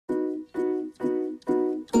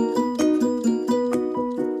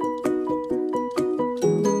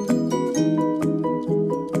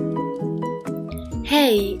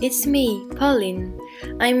it's me, Pauline.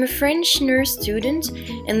 I'm a French nurse student,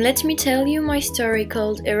 and let me tell you my story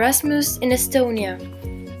called Erasmus in Estonia.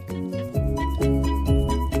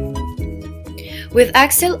 With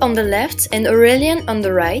Axel on the left and Aurelian on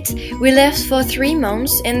the right, we left for 3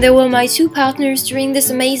 months and they were my 2 partners during this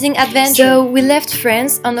amazing adventure. So we left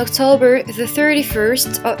France on October the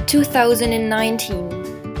 31st of 2019.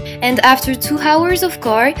 And after 2 hours of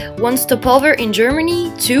car, 1 stopover in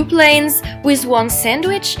Germany, 2 planes, with 1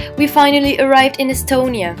 sandwich, we finally arrived in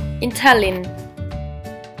Estonia, in Tallinn.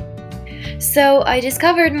 So I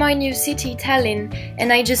discovered my new city, Tallinn,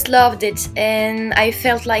 and I just loved it and I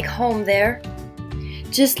felt like home there.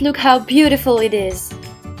 Just look how beautiful it is.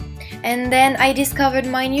 And then I discovered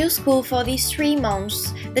my new school for these 3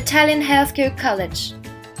 months, the Tallinn Healthcare College.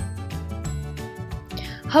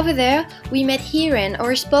 Over there, we met Hiren,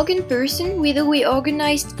 our spoken person with whom we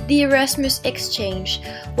organized the Erasmus exchange.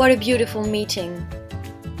 What a beautiful meeting.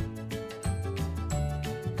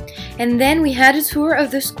 And then we had a tour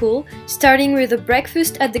of the school, starting with a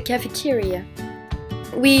breakfast at the cafeteria.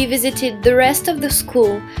 We visited the rest of the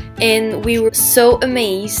school and we were so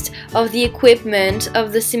amazed of the equipment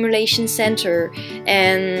of the simulation center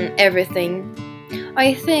and everything.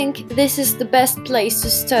 I think this is the best place to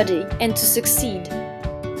study and to succeed.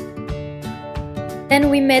 Then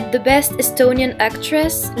we met the best Estonian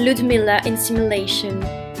actress, Ludmilla, in simulation.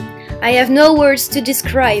 I have no words to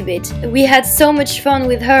describe it. We had so much fun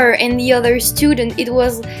with her and the other student, it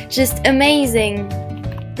was just amazing.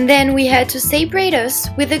 And then we had to separate us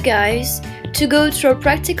with the guys to go to our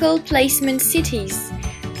practical placement cities.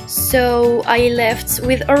 So I left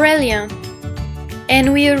with Aurelien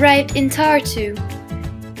and we arrived in Tartu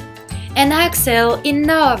and Axel in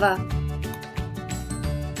Narva.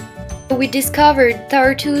 We discovered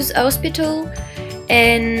Tartu's hospital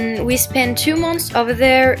and we spent 2 months over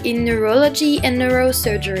there in neurology and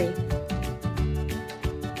neurosurgery.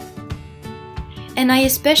 And I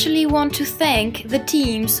especially want to thank the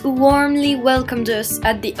teams who warmly welcomed us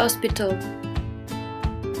at the hospital.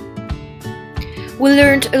 We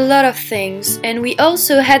learned a lot of things and we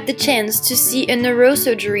also had the chance to see a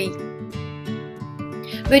neurosurgery.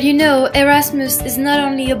 But you know, Erasmus is not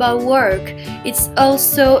only about work, it's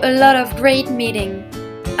also a lot of great meeting.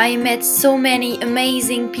 I met so many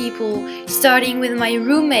amazing people, starting with my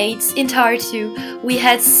roommates in Tartu. We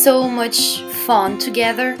had so much fun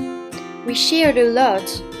together. We shared a lot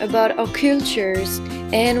about our cultures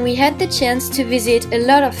and we had the chance to visit a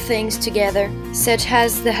lot of things together, such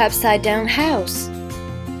as the upside down house.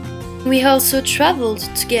 We also traveled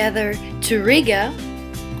together to Riga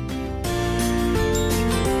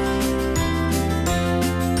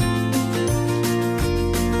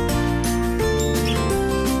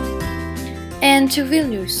and to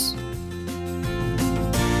Vilnius.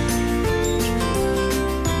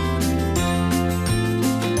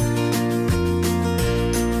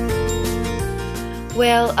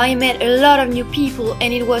 Well, I met a lot of new people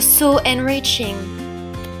and it was so enriching.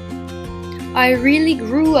 I really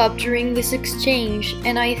grew up during this exchange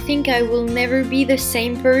and I think I will never be the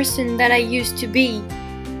same person that I used to be.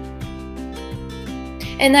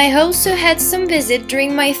 And I also had some visit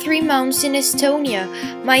during my 3 months in Estonia.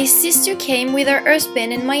 My sister came with her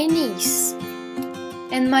husband and my niece.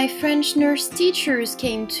 And my French nurse teachers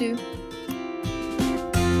came too.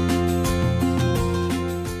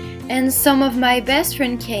 And some of my best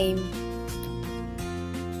friends came.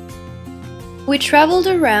 We traveled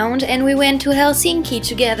around and we went to Helsinki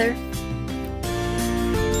together.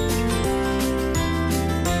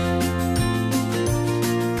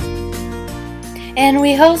 And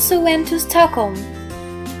we also went to Stockholm.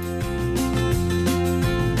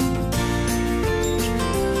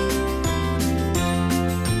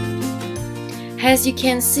 As you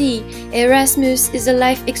can see, Erasmus is a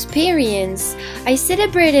life experience. I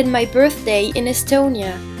celebrated my birthday in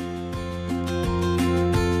Estonia.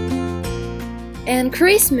 And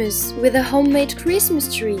Christmas with a homemade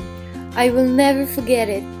Christmas tree. I will never forget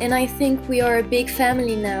it and I think we are a big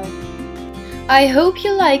family now. I hope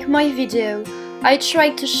you like my video. I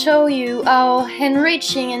tried to show you how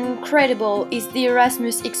enriching and incredible is the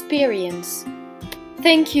Erasmus experience.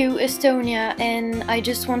 Thank you, Estonia, and I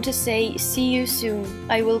just want to say see you soon.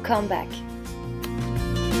 I will come back.